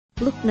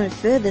Look no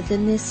further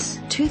than this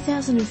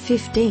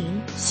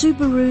 2015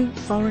 Subaru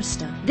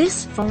Forester.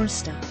 This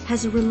Forester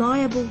has a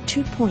reliable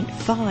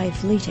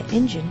 2.5-litre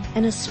engine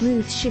and a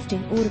smooth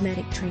shifting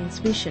automatic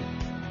transmission.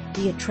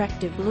 The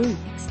attractive blue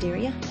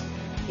exterior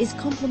is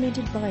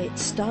complemented by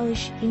its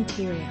stylish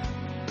interior.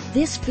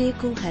 This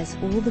vehicle has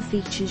all the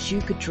features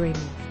you could dream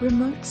of: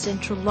 remote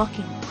central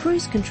locking,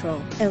 cruise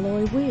control,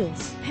 alloy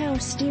wheels, power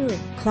steering,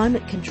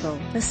 climate control,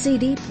 a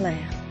CD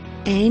player,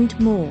 and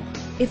more.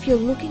 If you're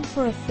looking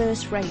for a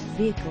first-rate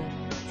vehicle,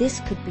 this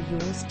could be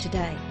yours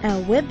today.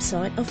 Our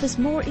website offers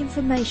more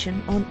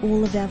information on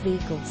all of our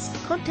vehicles.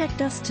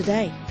 Contact us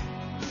today.